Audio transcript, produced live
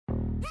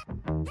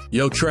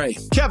Yo, Trey.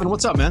 Kevin,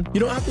 what's up, man? You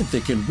know, I've been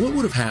thinking, what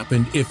would have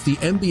happened if the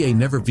NBA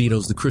never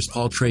vetoes the Chris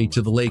Paul trade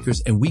to the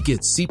Lakers and we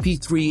get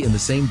CP3 in the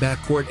same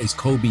backcourt as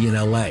Kobe in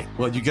LA?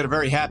 Well, you get a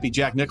very happy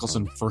Jack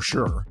Nicholson for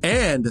sure.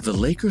 And the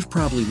Lakers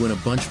probably win a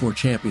bunch more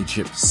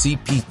championships.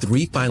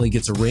 CP3 finally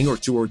gets a ring or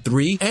two or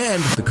three,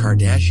 and the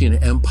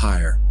Kardashian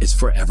empire is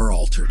forever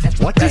altered.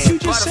 What did you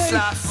just say?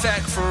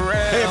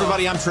 Hey,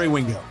 everybody, I'm Trey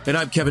Wingo. And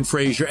I'm Kevin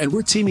Frazier, and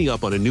we're teaming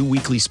up on a new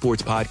weekly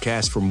sports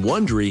podcast from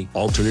Wondery,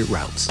 Alternate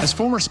Routes. As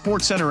former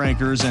Sports Center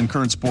anchors and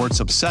current sports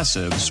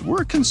obsessives,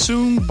 we're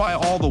consumed by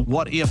all the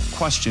what-if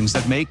questions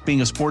that make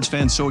being a sports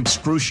fan so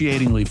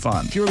excruciatingly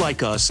fun. If you're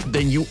like us,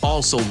 then you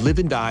also live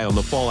and die on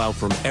the fallout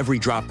from every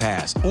drop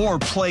pass. Or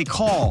play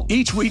call.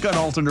 Each week on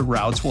Alternate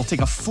Routes, we'll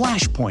take a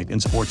flashpoint in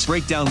sports,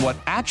 break down what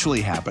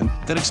actually happened,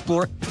 then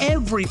explore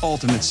every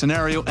alternate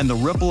scenario and the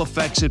ripple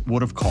effects it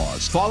would have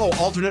caused. Follow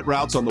Alternate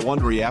Routes on the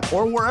Wondery app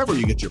or wherever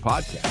you get your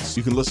podcasts.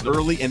 You can listen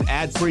early and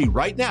ad-free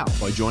right now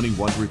by joining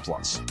Wondery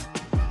Plus.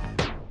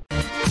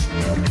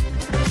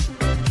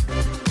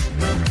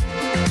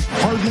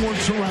 Harden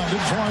works around and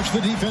drives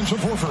the defense of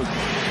Horford.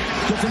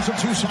 Difference of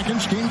 2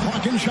 seconds, game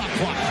clock and shot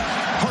clock.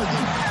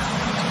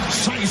 Harden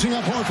sizing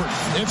up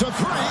Horford. It's a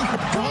three.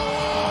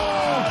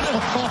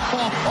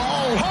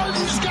 Oh,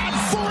 Harden's got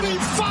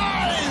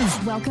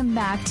 45! Welcome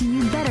back to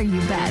You Better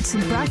You Bet,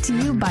 brought to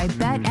you by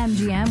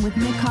BetMGM with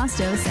Nick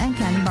Costos and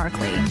Ken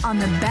Barkley on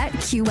the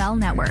BetQL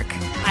network.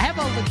 I have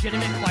a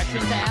legitimate question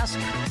to ask.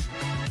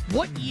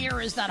 What year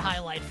is that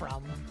highlight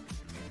from?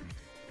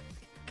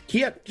 He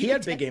had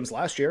big games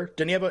last year.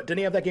 Didn't he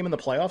have that game in the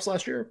playoffs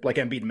last year? Like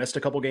Embiid missed a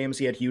couple games.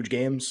 He had huge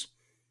games.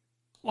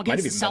 Well,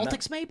 against the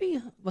Celtics,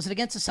 maybe? Was it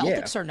against the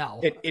Celtics or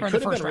no? It or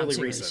could have been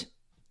really recent.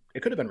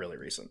 It could have been really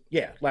recent.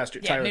 Yeah, last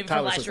year. Yeah,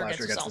 Tyler says last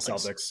year against the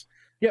Celtics.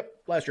 Yep,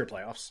 last year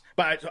playoffs.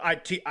 But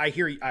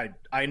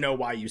I know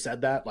why you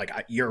said that. Like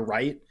you're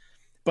right.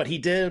 But he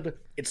did.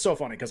 It's so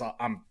funny because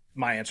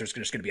my answer is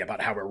just going to be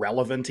about how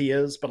irrelevant he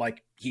is, but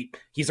like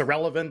he's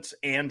irrelevant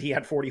and he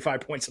had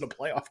 45 points in a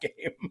playoff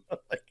game.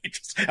 Like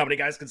how many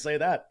guys can say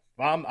that?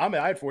 Well,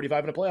 I had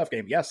 45 in a playoff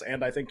game. Yes,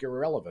 and I think you're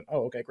irrelevant.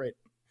 Oh, okay, great.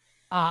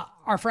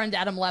 Our friend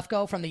Adam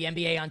Lefko from the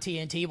NBA on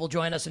TNT will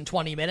join us in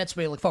 20 minutes.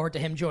 We look forward to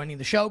him joining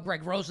the show.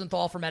 Greg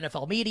Rosenthal from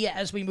NFL Media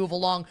as we move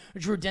along.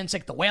 Drew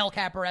Dinsick, the whale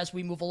capper, as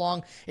we move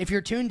along. If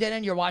you're tuned in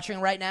and you're watching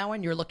right now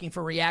and you're looking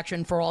for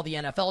reaction for all the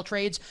NFL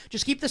trades,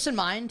 just keep this in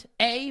mind.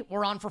 A,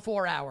 we're on for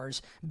 4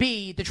 hours.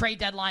 B, the trade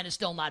deadline is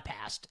still not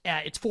passed.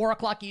 It's 4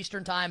 o'clock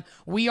Eastern time.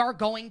 We are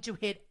going to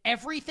hit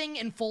everything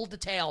in full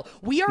detail.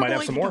 We are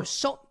going to do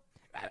so...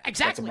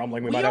 Exactly.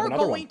 We are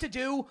going to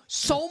do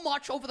so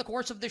much over the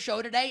course of the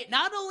show today.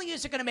 Not only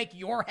is it going to make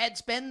your head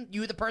spin,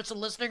 you the person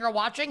listening or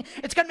watching,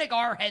 it's going to make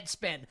our head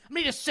spin. I'm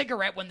going to need a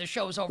cigarette when the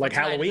show's over. Like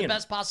tonight, Halloween. In the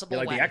best possible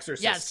way. Like The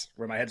Exorcist. Yes.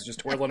 Where my head's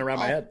just twirling around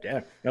my head.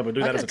 Yeah. No, but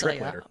do that as a trick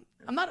later.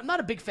 I'm not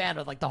a big fan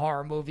of like the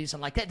horror movies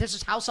and like that. This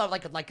is how so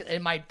like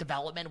in my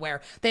development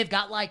where they've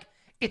got like,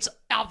 it's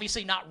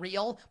obviously not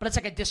real, but it's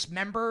like a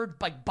dismembered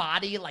like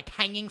body like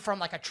hanging from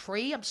like a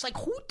tree. I'm just like,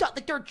 who does?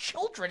 Like there are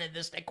children in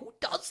this thing. Who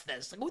does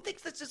this? Like who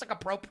thinks this is like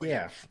appropriate?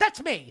 Yeah, that's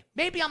me.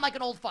 Maybe I'm like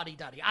an old fuddy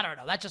duddy. I don't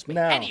know. That's just me.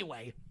 No,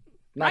 anyway,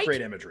 not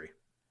great imagery.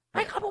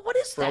 Like, but what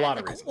is for that? a lot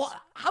of like, reasons.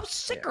 How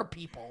sick are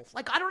people?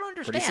 Like I don't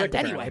understand. Sick,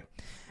 anyway,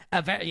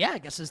 yeah, I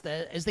guess is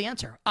the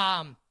answer.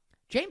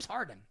 James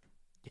Harden.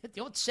 You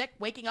know what's sick?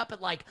 Waking up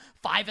at like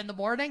 5 a.m.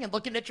 and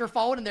looking at your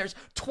phone and there's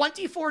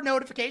 24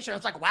 notifications.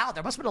 It's like, wow,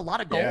 there must have been a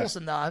lot of goals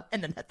in the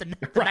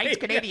Knights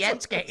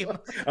Canadiens game.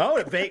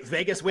 Oh,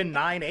 Vegas win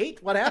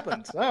 9-8? What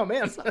happened? Oh,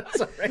 man.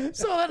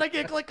 So then I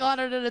can click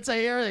on it and it's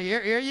here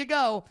you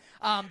go.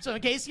 So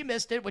in case you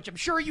missed it, which I'm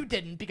sure you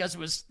didn't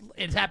because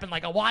it happened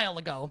like a while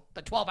ago,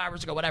 but 12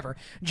 hours ago, whatever.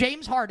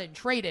 James Harden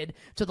traded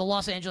to the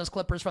Los Angeles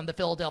Clippers from the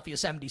Philadelphia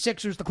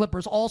 76ers. The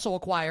Clippers also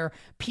acquire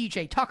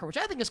PJ Tucker, which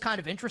I think is kind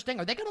of interesting.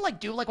 Are they going to like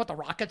do like what the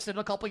Rockets did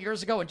a couple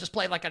years ago and just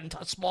play like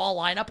a small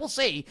lineup? We'll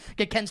see.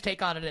 Get Ken's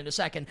take on it in a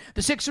second.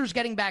 The Sixers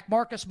getting back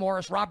Marcus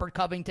Morris, Robert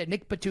Covington,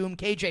 Nick Batum,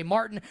 KJ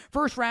Martin,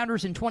 first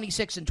rounders in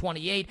 26 and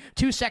 28,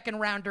 2 second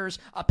rounders,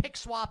 a pick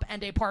swap,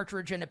 and a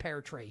partridge in a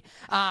pear tree.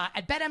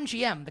 At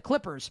BetMGM, the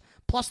Clippers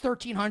plus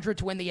 1,300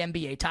 to win the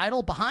NBA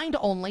title, behind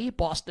only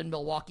Boston,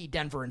 Milwaukee,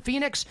 Denver, and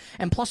Phoenix,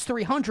 and plus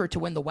 300 to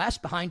win the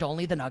West, behind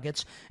only the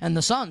Nuggets and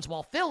the Suns,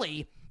 while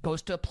Philly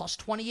goes to plus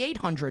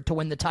 2,800 to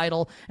win the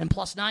title and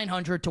plus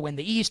 900 to win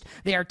the East.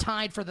 They are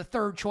tied for the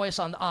third choice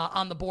on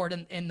the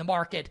board in the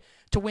market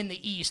to win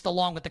the East,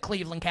 along with the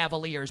Cleveland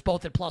Cavaliers,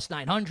 both at plus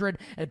 900.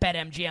 At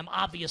BetMGM,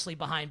 obviously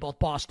behind both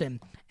Boston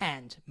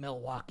and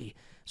Milwaukee.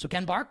 So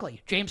Ken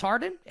Barkley, James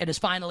Harden, it has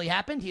finally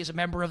happened. He is a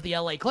member of the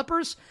LA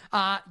Clippers.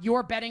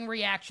 Your betting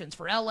reactions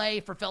for LA,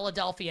 for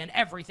Philadelphia, and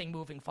everything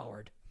moving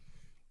forward.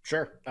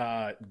 Sure.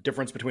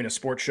 Difference between a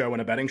sports show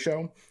and a betting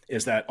show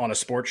is that on a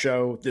sports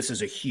show, this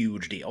is a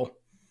huge deal.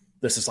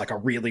 This is like a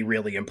really,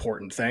 really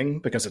important thing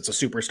because it's a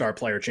superstar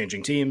player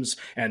changing teams.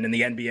 And in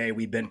the NBA,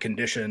 we've been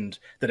conditioned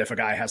that if a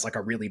guy has like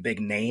a really big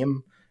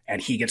name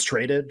and he gets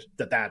traded,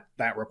 that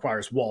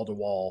requires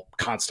wall-to-wall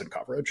constant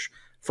coverage.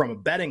 From a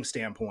betting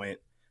standpoint,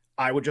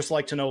 I would just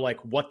like to know, like,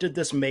 what did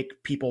this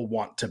make people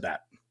want to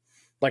bet?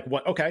 Like,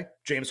 what? Okay,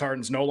 James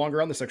Harden's no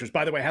longer on the Sixers.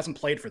 By the way, hasn't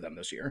played for them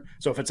this year.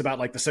 So if it's about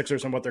like the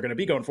Sixers and what they're going to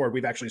be going forward,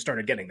 we've actually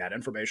started getting that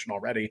information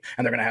already,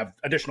 and they're going to have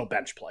additional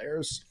bench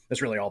players.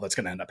 That's really all that's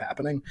going to end up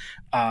happening.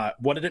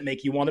 What did it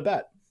make you want to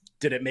bet?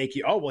 Did it make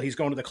you, oh, well, he's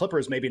going to the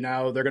Clippers. Maybe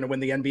now they're going to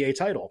win the NBA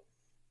title.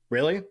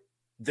 Really?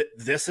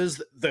 This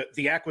is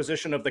the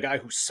acquisition of the guy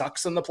who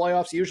sucks in the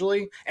playoffs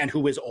usually and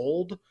who is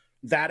old.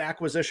 That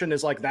acquisition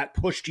is like that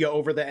pushed you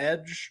over the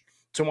edge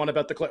to want to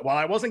bet the Clippers. Well,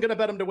 I wasn't going to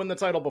bet him to win the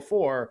title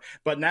before,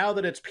 but now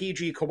that it's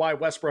PG, Kawhi,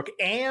 Westbrook,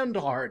 and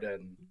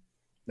Harden,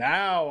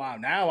 now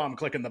I'm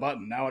clicking the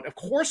button. Now, of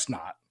course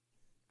not.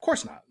 Of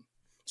course not.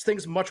 This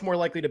thing's much more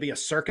likely to be a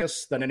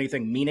circus than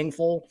anything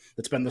meaningful.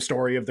 That's been the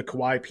story of the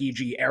Kawhi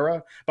PG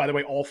era. By the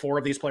way, all 4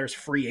 of these players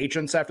free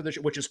agents after this,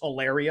 which is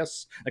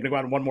hilarious. They're going to go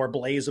out in one more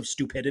blaze of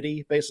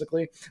stupidity,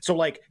 basically. So,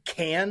 like,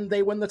 can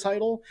they win the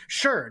title?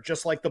 Sure,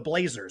 just like the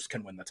Blazers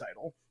can win the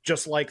title.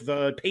 Just like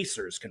the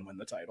Pacers can win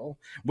the title.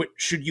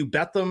 Should you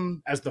bet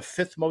them as the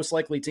 5th most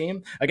likely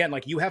team? Again,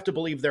 like, you have to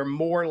believe they're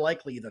more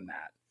likely than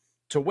that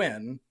to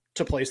win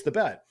to place the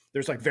bet.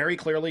 There's like very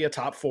clearly a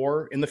top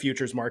 4 in the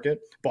futures market.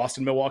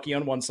 Boston, Milwaukee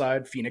on one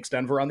side, Phoenix,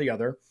 Denver on the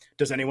other.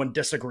 Does anyone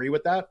disagree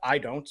with that? I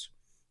don't.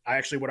 I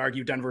actually would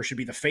argue Denver should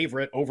be the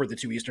favorite over the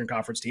 2 Eastern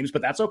Conference teams,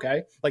 but that's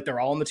okay. Like, they're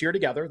all in the tier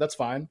together. That's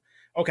fine.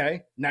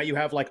 Okay, now you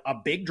have like a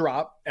big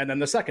drop and then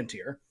the second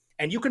tier.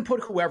 And you can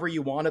put whoever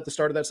you want at the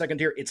start of that second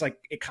tier. It's like,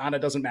 it kind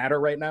of doesn't matter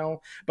right now.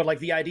 But like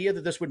the idea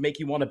that this would make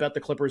you want to bet the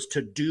Clippers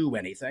to do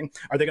anything.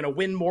 Are they going to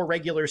win more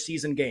regular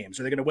season games?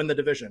 Are they going to win the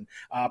division?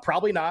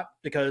 Probably not,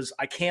 because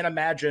I can't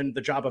imagine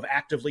the job of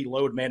actively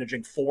load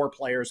managing 4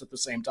 players at the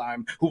same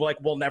time who like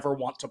will never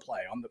want to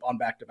play on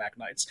back-to-back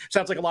nights.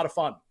 Sounds like a lot of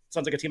fun.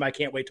 Sounds like a team I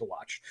can't wait to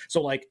watch.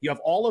 So, like, you have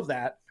all of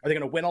that. Are they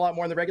going to win a lot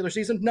more in the regular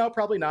season? No,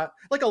 probably not.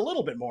 Like, a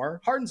little bit more.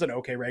 Harden's an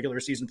okay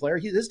regular season player.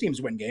 His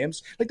teams win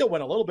games. Like, they'll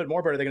win a little bit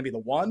more, but are they going to be the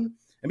 1?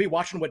 And be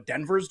watching what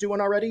Denver's doing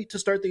already to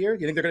start the year?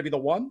 You think they're going to be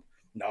the 1?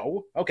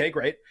 No. Okay,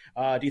 great.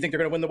 Do you think they're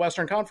going to win the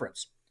Western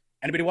Conference?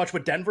 Anybody watch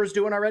what Denver's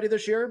doing already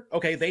this year?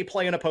 Okay, they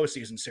play in a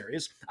postseason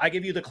series. I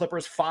give you the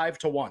Clippers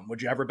 5-1.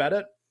 Would you ever bet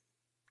it?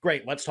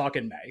 Great, let's talk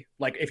in May.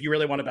 Like, if you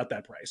really want to bet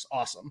that price.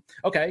 Awesome.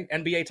 Okay,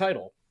 NBA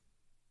title.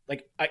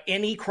 Like,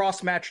 any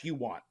cross match you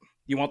want.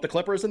 You want the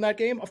Clippers in that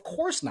game? Of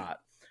course not.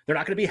 They're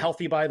not going to be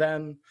healthy by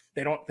then.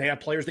 They have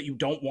players that you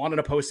don't want in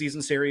a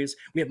postseason series.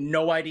 We have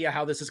no idea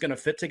how this is going to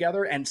fit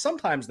together. And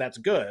sometimes that's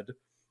good.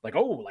 Like,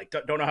 oh, like,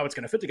 don't know how it's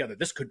going to fit together.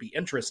 This could be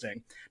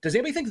interesting. Does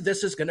anybody think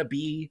this is going to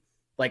be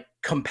like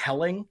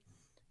compelling?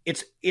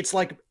 It's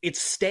like,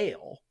 it's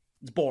stale.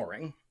 It's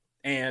boring.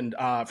 And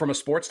from a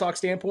sports talk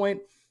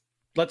standpoint,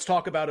 let's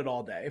talk about it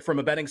all day. From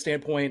a betting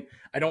standpoint,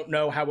 I don't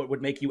know how it would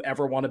make you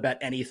ever want to bet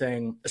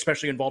anything,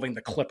 especially involving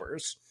the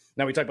Clippers.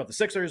 Now, we talk about the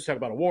Sixers, talk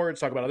about awards,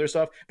 talk about other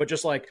stuff, but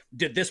just like,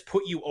 did this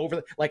put you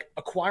over, like,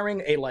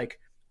 acquiring a like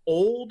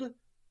old,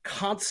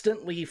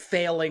 constantly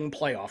failing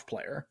playoff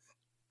player?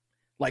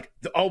 Like,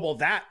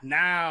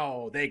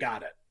 now they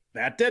got it.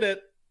 That did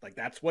it. Like,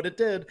 that's what it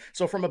did.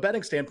 So from a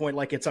betting standpoint,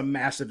 like, it's a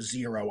massive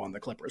 0 on the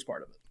Clippers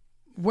part of it.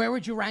 Where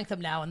would you rank them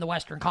now in the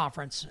Western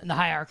Conference, in the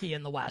hierarchy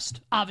in the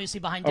West?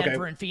 Obviously behind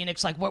Denver and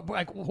Phoenix. Like,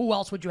 who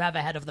else would you have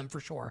ahead of them for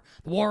sure?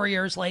 The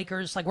Warriors,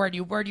 Lakers. Like, where do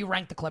you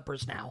rank the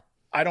Clippers now?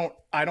 I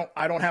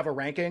don't have a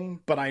ranking,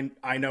 but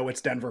I know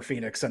it's Denver,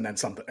 Phoenix, and then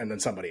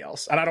somebody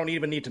else. And I don't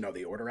even need to know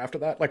the order after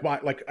that. Like, why?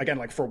 Like, again,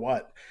 like, for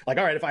what? Like,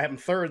 all right, if I have them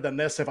 3rd, then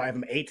this. If I have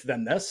them 8th,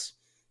 then this.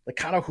 Like,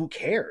 kind of who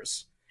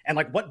cares? And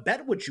like, what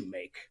bet would you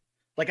make?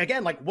 Like,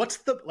 again, like, what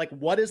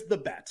is the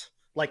bet?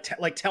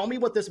 Like, tell me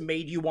what this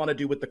made you want to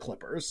do with the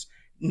Clippers.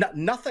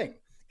 Nothing.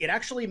 It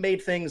actually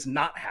made things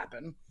not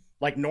happen.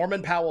 Like,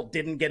 Norman Powell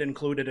didn't get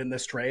included in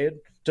this trade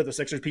to the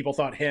Sixers. People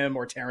thought him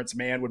or Terrence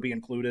Mann would be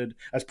included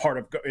as part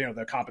of,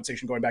 the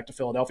compensation going back to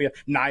Philadelphia.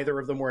 Neither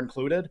of them were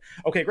included.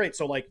 Okay, great.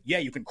 So, like, yeah,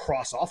 you can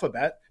cross off a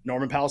bet.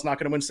 Norman Powell's not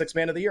going to win 6th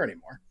man of the year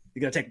anymore. You're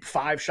going to take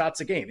 5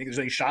 shots a game. Think there's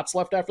any shots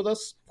left after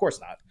this? Of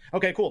course not.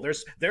 Okay, cool.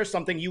 There's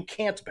something you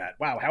can't bet.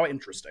 Wow, how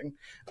interesting.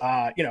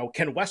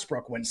 Can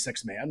Westbrook win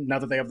 6th man now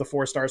that they have the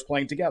 4 stars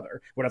playing together?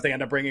 What if they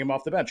end up bringing him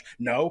off the bench?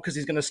 No, because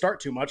he's going to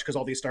start too much because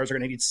all these stars are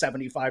going to need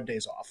 75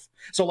 days off.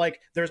 So, like,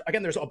 there's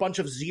a bunch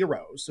of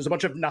zeros. There's a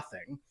bunch of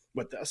nothing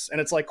with this.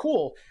 And it's like,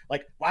 cool.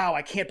 Like, wow,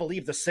 I can't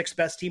believe the 6th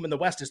best team in the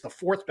West is the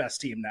 4th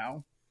best team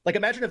now. Like,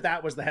 imagine if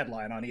that was the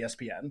headline on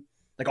ESPN.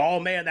 Like,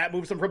 oh, man, that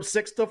moves them from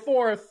 6th to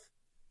 4th.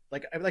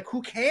 Like,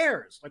 who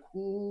cares? Like,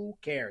 who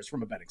cares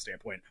from a betting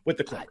standpoint with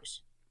the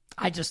Clippers?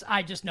 I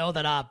just know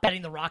that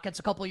betting the Rockets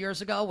a couple of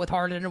years ago with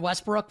Harden and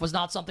Westbrook was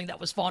not something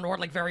that was fun or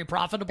like very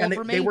profitable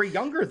for me. They were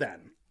younger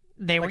then.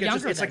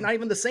 It's like not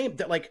even the same.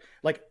 That like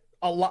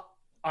a lot.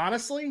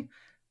 Honestly,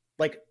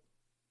 like,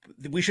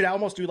 we should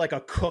almost do like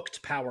a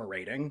cooked power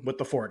rating with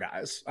the 4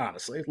 guys.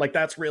 Honestly, like,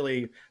 that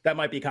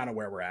might be kind of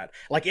where we're at.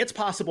 Like, it's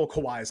possible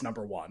Kawhi's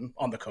number 1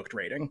 on the cooked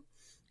rating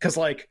because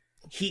like.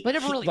 But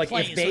never really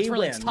plays,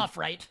 so it's tough,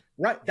 right?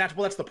 Right.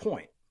 That's the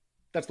point.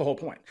 That's the whole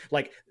point.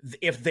 Like,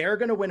 if they're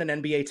going to win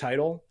an NBA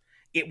title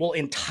it will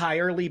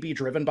entirely be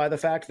driven by the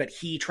fact that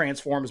he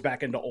transforms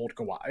back into old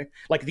Kawhi.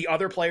 Like, the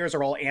other players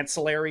are all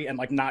ancillary and,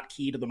 like, not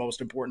key to the most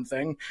important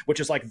thing, which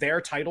is, like, their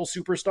title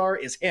superstar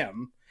is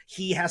him.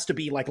 He has to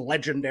be, like,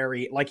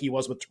 legendary like he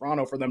was with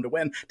Toronto for them to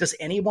win. Does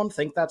anyone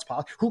think that's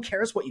possible? Who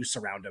cares what you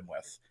surround him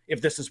with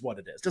if this is what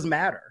it is? Doesn't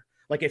matter.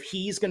 Like, if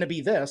he's going to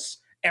be this,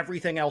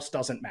 everything else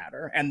doesn't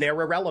matter, and they're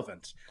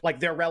irrelevant. Like,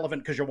 they're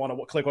relevant because you want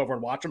to click over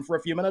and watch them for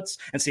a few minutes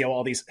and see how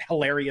all these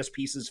hilarious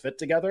pieces fit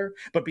together.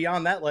 But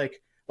beyond that,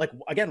 like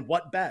again,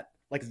 what bet?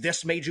 Like,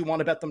 this made you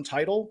want to bet them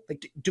title?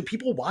 Like, do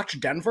people watch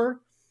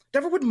Denver?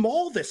 Denver would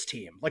maul this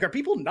team. Like, are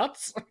people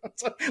nuts?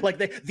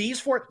 Like,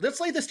 these four, let's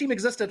say this team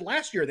existed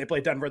last year. They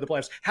played Denver in the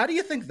playoffs. How do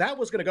you think that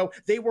was going to go?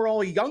 They were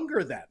all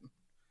younger then.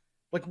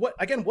 Like,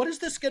 what is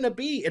this going to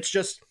be? It's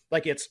just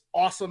like, it's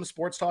awesome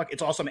sports talk.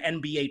 It's awesome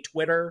NBA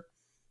Twitter.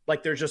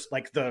 Like, there's just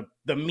like the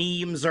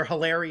memes are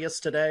hilarious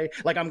today.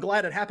 Like, I'm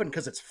glad it happened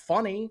because it's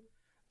funny.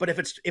 But if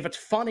it's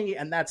funny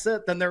and that's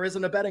it, then there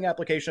isn't a betting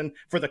application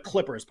for the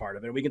Clippers part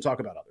of it. We can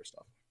talk about other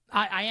stuff.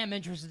 I am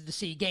interested to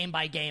see game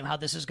by game how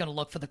this is going to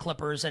look for the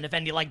Clippers, and if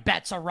any like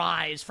bets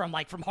arise from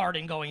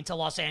Harden going to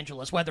Los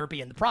Angeles, whether it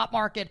be in the prop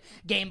market,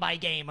 game by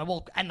game.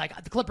 And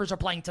the Clippers are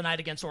playing tonight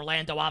against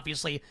Orlando.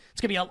 Obviously, it's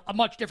going to be a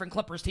much different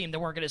Clippers team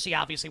than we're going to see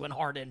obviously when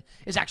Harden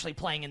is actually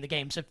playing in the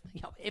games.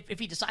 If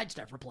he decides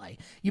to ever play,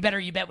 you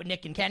bet with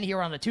Nick and Ken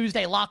here on a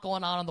Tuesday. A lot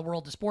going on in the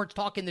world of sports.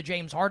 Talking the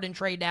James Harden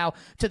trade now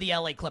to the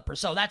LA Clippers.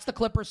 So that's the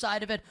Clippers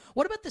side of it.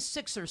 What about the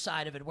Sixers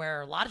side of it,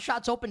 where a lot of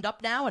shots opened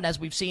up now, and as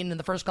we've seen in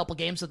the first couple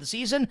games of the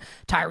season,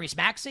 Tyrese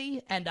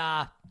Maxey, and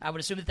I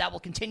would assume that will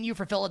continue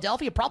for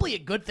Philadelphia. Probably a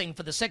good thing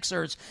for the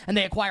Sixers, and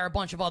they acquire a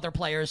bunch of other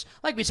players,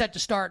 like we said to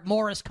start,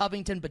 Morris,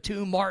 Covington,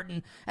 Batum,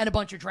 Martin, and a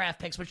bunch of draft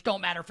picks, which don't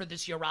matter for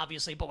this year,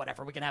 obviously, but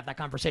whatever. We can have that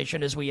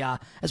conversation as we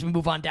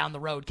move on down the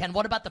road. Ken,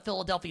 what about the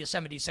Philadelphia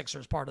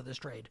 76ers part of this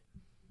trade?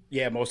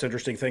 Yeah, most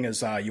interesting thing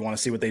is you want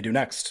to see what they do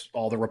next.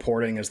 All the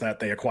reporting is that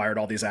they acquired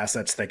all these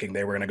assets thinking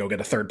they were going to go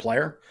get a third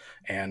player.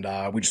 And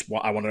I want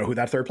to know who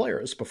that third player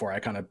is before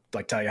I kind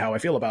of tell you how I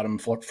feel about him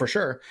for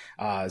sure.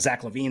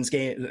 Zach LaVine's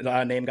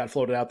name got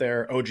floated out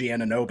there. OG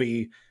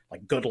Anunoby.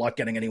 Like, good luck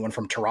getting anyone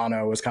from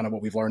Toronto is kind of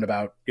what we've learned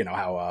about,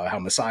 how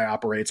Masai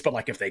operates. But,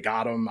 like, if they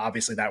got him,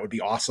 obviously that would be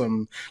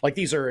awesome. Like,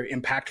 these are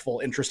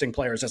impactful, interesting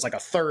players as, like, a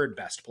third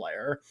best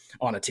player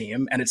on a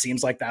team. And it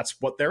seems like that's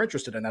what they're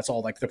interested in. That's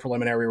all, like, the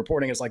preliminary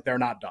reporting is, like, they're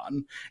not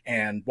done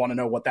and want to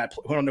know want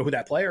to know who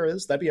that player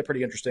is. That'd be a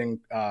pretty interesting,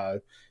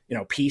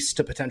 piece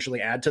to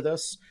potentially add to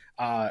this.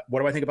 What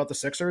do I think about the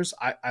Sixers?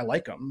 I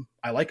like them.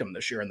 I like them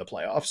this year in the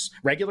playoffs.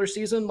 Regular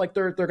season, like,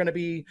 they're going to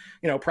be,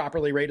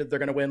 properly rated. They're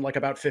going to win like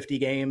about 50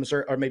 games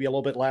or maybe a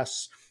little bit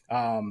less.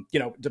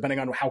 Depending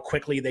on how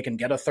quickly they can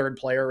get a third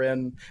player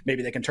in,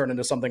 maybe they can turn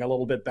into something a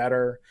little bit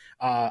better.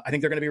 I think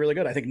they're going to be really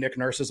good. I think Nick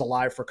Nurse is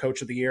alive for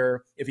Coach of the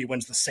Year if he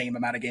wins the same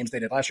amount of games they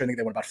did last year. I think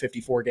they won about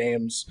 54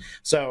 games.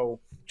 So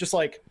just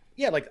like,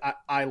 yeah, like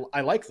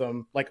I like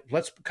them. Like,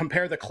 let's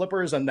compare the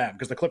Clippers and them,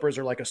 because the Clippers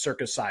are like a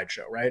circus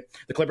sideshow, right?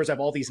 The Clippers have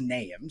all these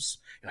names.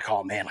 You're like,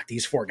 oh man, like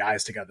these four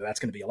guys together, that's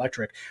going to be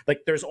electric.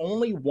 Like, there's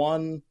only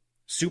one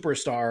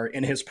superstar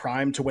in his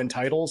prime to win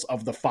titles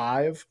of the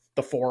five,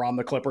 the four on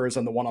the Clippers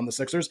and the one on the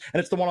Sixers, and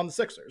it's the one on the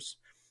Sixers.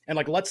 And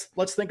like, let's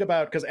think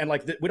about,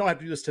 we don't have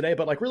to do this today,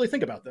 but like, really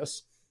think about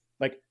this.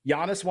 Like,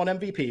 Giannis won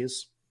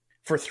MVPs.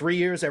 For 3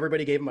 years,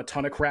 everybody gave him a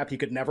ton of crap. He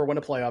could never win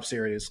a playoff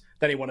series.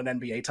 Then he won an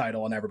NBA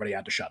title, and everybody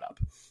had to shut up.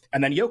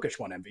 And then Jokic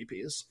won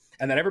MVPs.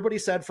 And then everybody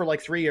said for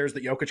like 3 years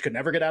that Jokic could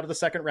never get out of the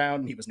second round,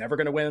 and he was never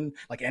going to win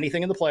like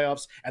anything in the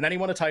playoffs. And then he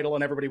won a title,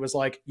 and everybody was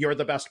like, you're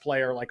the best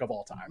player like of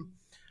all time.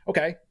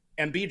 Okay,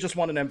 Embiid just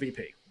won an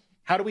MVP.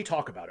 How do we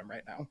talk about him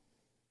right now?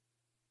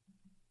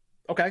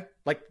 Okay,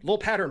 like, little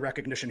pattern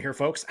recognition here,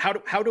 folks.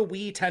 How do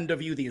we tend to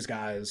view these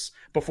guys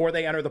before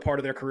they enter the part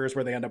of their careers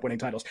where they end up winning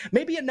titles?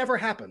 Maybe it never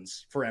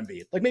happens for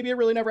Embiid. Like, maybe it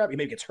really never happens.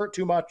 Maybe he gets hurt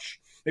too much.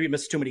 Maybe he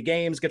misses too many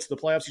games, gets to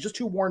the playoffs. He's just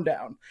too worn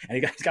down.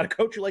 And he's got a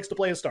coach who likes to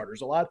play his starters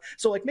a lot.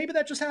 So, like, maybe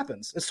that just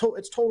happens.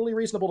 It's totally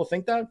reasonable to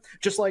think that.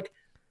 Just, like,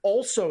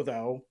 also,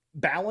 though,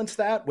 balance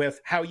that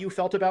with how you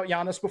felt about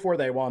Giannis before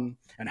they won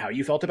and how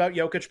you felt about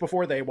Jokic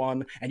before they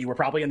won, and you were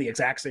probably in the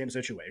exact same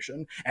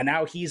situation. And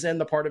now he's in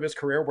the part of his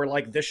career where,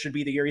 like, this should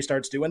be the year he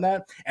starts doing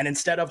that. And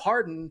instead of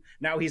Harden,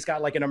 now he's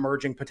got like an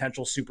emerging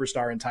potential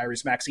superstar in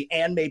Tyrese Maxey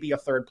and maybe a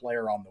third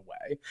player on the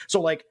way.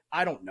 So, like,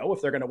 I don't know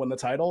if they're going to win the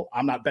title.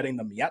 I'm not betting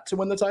them yet to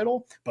win the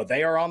title, but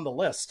they are on the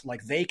list.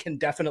 Like, they can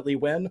definitely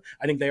win.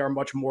 I think they are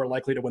much more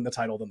likely to win the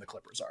title than the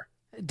Clippers are.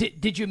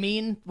 Did you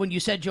mean when you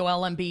said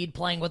Joel Embiid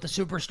playing with a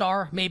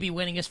superstar, maybe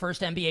winning his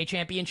first NBA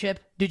championship?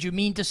 Did you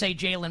mean to say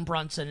Jalen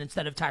Brunson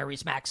instead of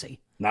Tyrese Maxey?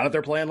 Not if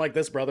they're playing like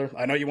this, brother.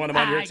 I know you want him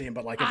on your team,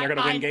 but like, if they're going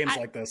to win games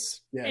like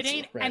this, yeah, it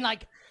ain't. Right. And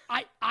like,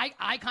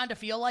 I kind of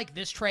feel like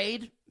this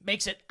trade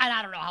makes it, and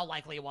I don't know how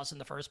likely it was in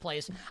the first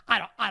place.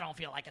 I don't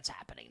feel like it's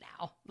happening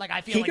now. Like, I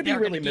feel he like could be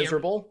really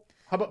miserable.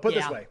 How about put it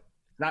this way?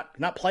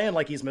 Not playing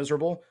like he's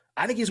miserable.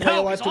 I think he's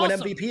well alive to win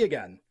MVP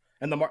again.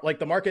 And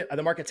the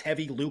market's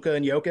heavy Luka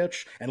and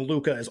Jokic, and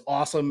Luka is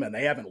awesome, and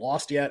they haven't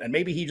lost yet, and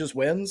maybe he just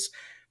wins.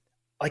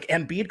 Like,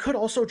 Embiid could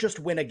also just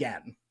win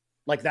again.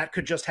 Like that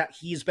could just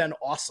he's been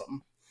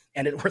awesome.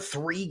 And we're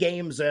 3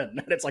 games in,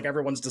 and it's like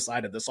everyone's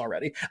decided this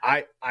already.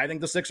 I think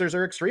the Sixers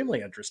are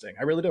extremely interesting.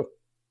 I really do.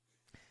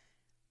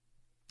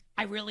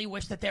 I really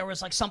wish that there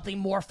was like something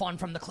more fun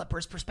from the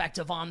Clippers'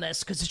 perspective on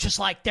this, because it's just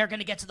like they're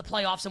going to get to the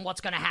playoffs and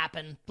what's going to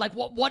happen. Like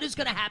what is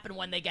going to happen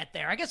when they get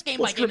there? I guess game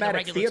by game in the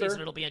regular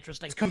season it'll be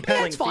interesting. It's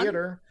compelling it's fun.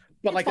 theater.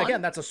 But it's like fun.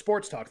 Again, that's a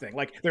sports talk thing.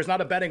 Like there's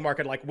not a betting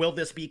market. Like, will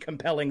this be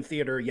compelling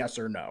theater? Yes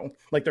or no?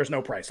 Like there's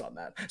no price on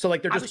that. So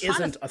like there just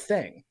isn't a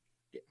thing.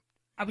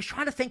 I was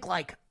trying to think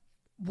like,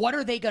 what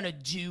are they going to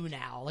do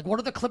now? Like, what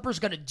are the Clippers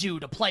going to do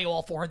to play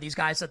all 4 of these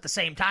guys at the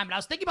same time? And I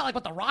was thinking about like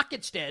what the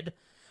Rockets did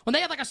when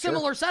they had like a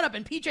similar setup,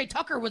 and PJ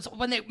Tucker was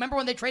when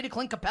they traded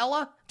Clint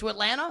Capella to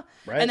Atlanta,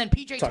 right? And then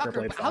PJ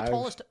Tucker, how 5.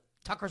 tall is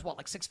Tucker's? What,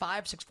 like 6'5",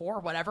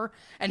 6'4", whatever?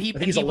 And I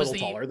think he's a little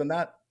taller than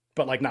that,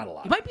 but like not a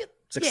lot. He might be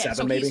 6'7",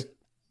 so maybe. He's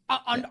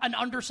an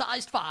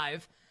undersized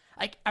 5.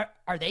 Like,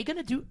 are they going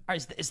to do?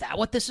 Is that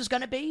what this is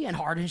going to be? And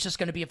Harden's just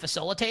going to be a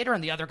facilitator,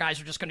 and the other guys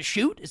are just going to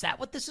shoot? Is that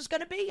what this is going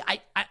to be? I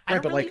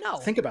don't really know.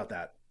 Think about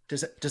that.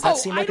 Does that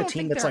seem like a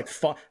team that's like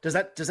fun? Does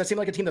that seem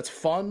like a team that's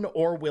fun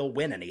or will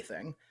win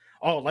anything?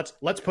 Oh,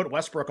 let's put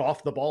Westbrook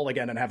off the ball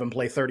again and have him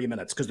play 30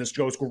 minutes because this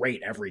goes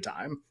great every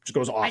time. It just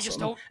goes awesome. I just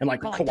don't. And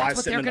like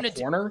Kawhi's sitting in the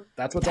corner.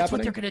 That's what's happening.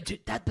 What they're going to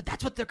do. But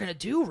that's what they're going to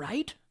do,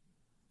 right?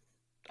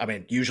 I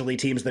mean, usually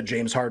teams that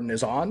James Harden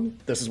is on,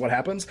 this is what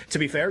happens. To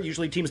be fair,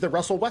 usually teams that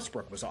Russell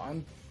Westbrook was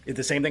on,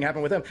 the same thing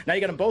happened with him. Now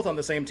you get them both on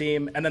the same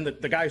team, and then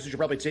the guys who should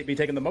probably be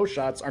taking the most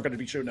shots aren't going to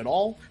be shooting at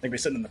all. They're going to be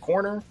sitting in the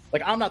corner.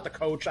 Like, I'm not the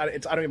coach. I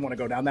don't even want to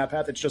go down that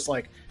path. It's just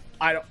like,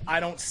 I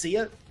don't see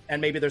it,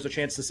 and maybe there's a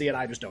chance to see it.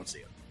 I just don't see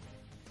it.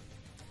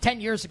 10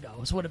 years ago,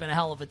 this would have been a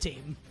hell of a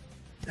team.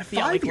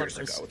 5 years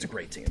ago, it's a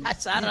great team. I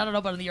don't know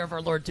about in the year of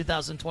our Lord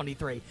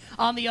 2023.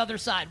 On the other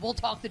side, we'll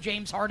talk the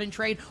James Harden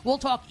trade. We'll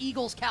talk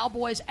Eagles,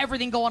 Cowboys,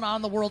 everything going on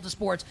in the world of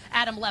sports.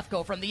 Adam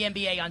Lefkoe from the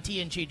NBA on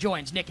TNG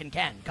joins Nick and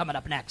Ken coming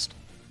up next.